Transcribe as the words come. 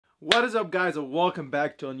What is up, guys, and welcome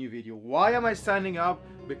back to a new video. Why am I standing up?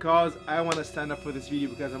 Because I want to stand up for this video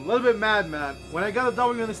because I'm a little bit mad, man. When I got a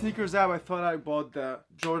W on the sneakers app, I thought I bought the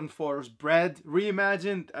Jordan 4's Bred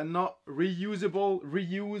Reimagined and not reusable,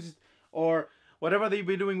 reused, or whatever they've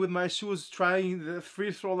been doing with my shoes, trying the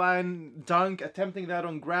free throw line dunk, attempting that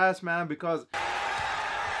on grass, man, because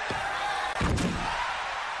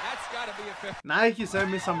Nike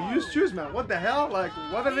sent me some used shoes, man. What the hell? Like,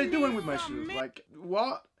 what are they doing with my shoes? Like,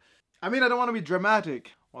 what? I mean, I don't want to be dramatic.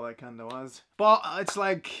 Well, I kinda was. But it's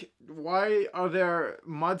like, why are there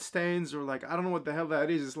mud stains or like, I don't know what the hell that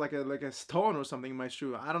is. It's like a stone or something in my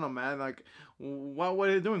shoe. I don't know, man. Like, what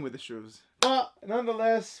are they doing with the shoes? But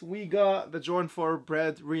nonetheless, we got the Jordan 4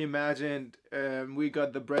 Bred Reimagined. We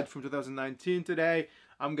got the Bred from 2019 today.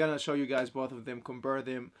 I'm gonna show you guys both of them, compare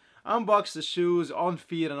them, unbox the shoes, on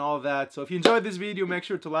feet and all that. So if you enjoyed this video, make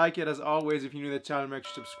sure to like it. As always, if you're new to the channel, make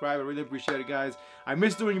sure to subscribe. I really appreciate it, guys. I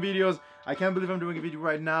miss doing videos. I can't believe I'm doing a video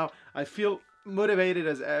right now. I feel motivated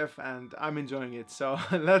as F and I'm enjoying it. So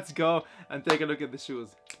let's go and take a look at the shoes.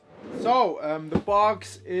 So the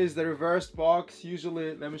box is the reversed box.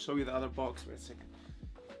 Usually, let me show you the other box. Wait a second.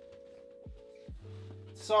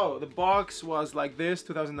 So the box was like this,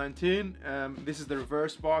 2019. This is the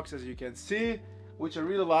reverse box, as you can see, which I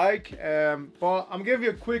really like. But I'm giving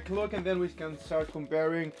you a quick look and then we can start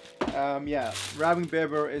comparing. Yeah, wrapping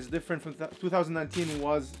paper is different from 2019.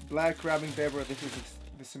 Was black wrapping paper. This is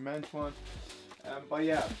the cement one. But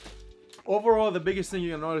yeah, overall, the biggest thing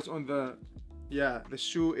you'll notice on the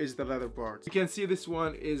shoe is the leather part. You can see this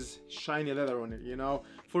one is shiny leather on it, you know.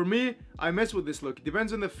 For me, I mess with this look. It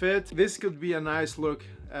depends on the fit. This could be a nice look.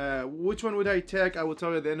 Which one would I take? I will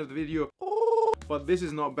tell you at the end of the video. But this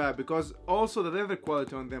is not bad because also the leather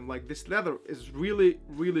quality on them, like this leather is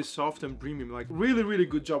really soft and premium. Like really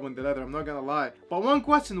good job on the leather, I'm not gonna lie. But one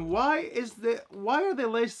question, why are they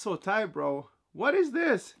laced so tight, bro? What is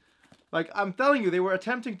this? Like, I'm telling you, they were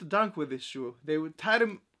attempting to dunk with this shoe. They would tie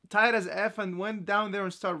them tight as F and went down there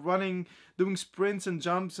and start running, doing sprints and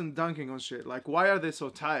jumps and dunking on shit. Like, why are they so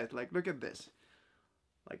tight? Like, look at this.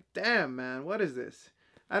 Like, damn, man, what is this?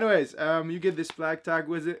 Anyways, you get this black tag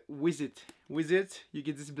with it. You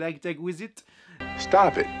get this black tag with it.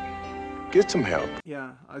 Stop it. Get some help.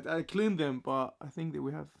 Yeah, I cleaned them, but I think that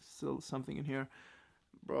we have still something in here.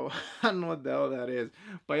 Bro, I don't know what the hell that is.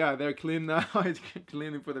 But yeah, they're clean now. I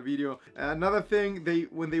cleaned them for the video. Another thing,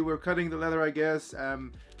 when they were cutting the leather, I guess,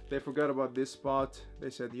 they forgot about this spot. They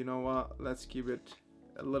said, you know what, let's keep it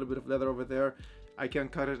a little bit of leather over there. I can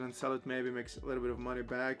cut it and sell it, maybe makes a little bit of money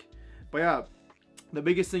back. But yeah, the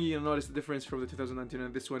biggest thing you'll notice the difference from the 2019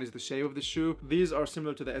 and this one is the shape of the shoe. These are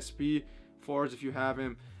similar to the SP4s if you have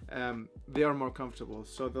them. They are more comfortable.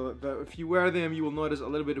 So if you wear them, you will notice a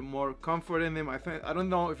little bit more comfort in them. I don't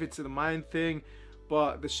know if it's a mind thing,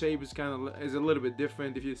 but the shape is a little bit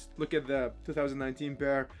different. If you look at the 2019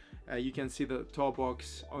 pair, you can see the toe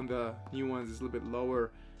box on the new ones is a little bit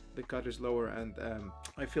lower. The cut is lower, and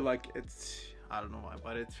I feel like it's, I don't know why,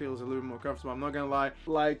 but it feels a little bit more comfortable. I'm not gonna lie.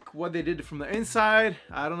 Like what they did from the inside,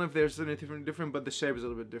 I don't know if there's anything different, but the shape is a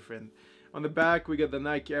little bit different. On the back, we got the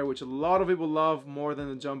Nike Air, which a lot of people love more than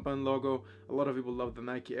the Jump On logo. A lot of people love the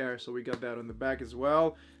Nike Air, so we got that on the back as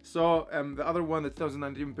well. So the other one, the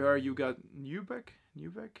 2019 pair, you got Nubuck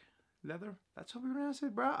leather. That's how we pronounce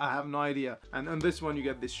it, bro. I have no idea. And on this one, you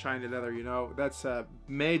get this shiny leather. You know, that's a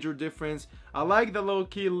major difference. I like the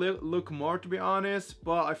low-key look more, to be honest,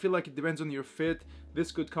 but I feel like it depends on your fit.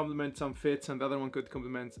 This could complement some fits, and the other one could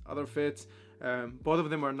complement other fits. Both of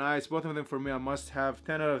them are nice. Both of them for me are must-have.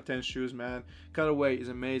 10 out of 10 shoes, man. Colorway is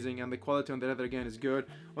amazing, and the quality on the leather again is good.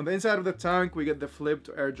 On the inside of the tank, we get the flipped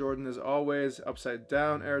Air Jordan as always, upside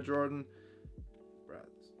down Air Jordan.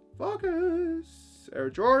 Focus. Air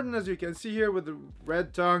Jordan, as you can see here, with the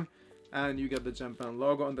red tongue, and you get the Jump On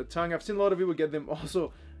logo on the tongue. I've seen a lot of people get them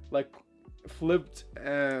also like flipped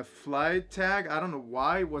fly tag. I don't know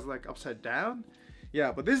why it was like upside down.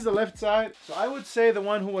 Yeah, but this is the left side. So I would say the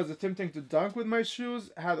one who was attempting to dunk with my shoes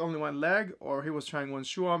had only one leg, or he was trying one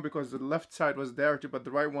shoe on, because the left side was dirty, but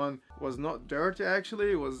the right one was not dirty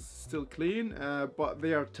actually. It was still clean, but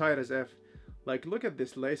they are tight as F. Like, look at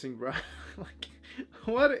this lacing, bro. Like,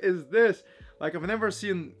 what is this? Like, I've never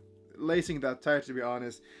seen lacing that tight, to be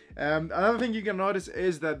honest. Another thing you can notice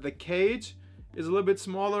is that the cage is a little bit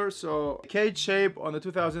smaller. So cage shape on the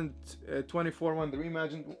 2024 one, the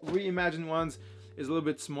reimagined ones, is a little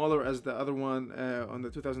bit smaller as the other one on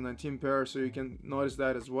the 2019 pair. So you can notice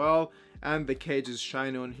that as well. And the cage is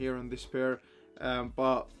shiny on here on this pair.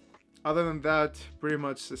 But other than that, pretty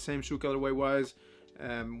much the same shoe colorway wise.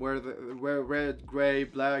 Where red, gray,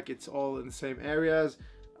 black, it's all in the same areas.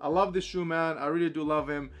 I love this shoe, man. I really do love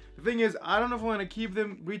him. The thing is, I don't know if I want to keep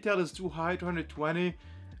them. Retail is too high, 220.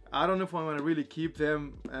 I don't know if I want to really keep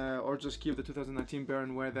them or just keep the 2019 pair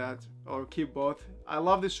and wear that, or keep both. I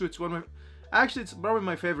love this shoe. It's one of my, actually, it's probably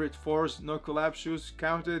my favorite 4s, no collab shoes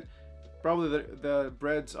counted. Probably the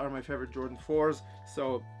Breds are my favorite Jordan 4s.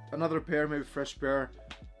 So another pair, maybe fresh pair,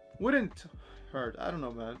 wouldn't hurt. I don't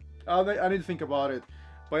know, man. I need to think about it.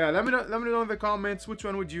 But yeah, let me know in the comments which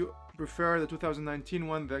one would you prefer, the 2019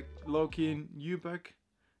 one, the low-key Nubuck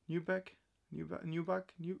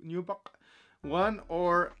one,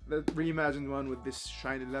 or the reimagined one with this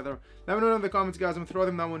shiny leather. Let me know in the comments, guys. I'm gonna throw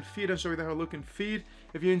them down on feed and show you how looking feed.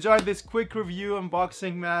 If you enjoyed this quick review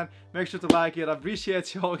unboxing, man, make sure to like it. I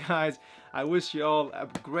appreciate you all, guys. I wish you all a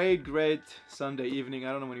great Sunday evening.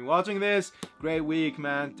 I don't know when you're watching this. Great week,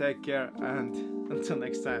 man. Take care, and until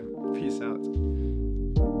next time, peace out.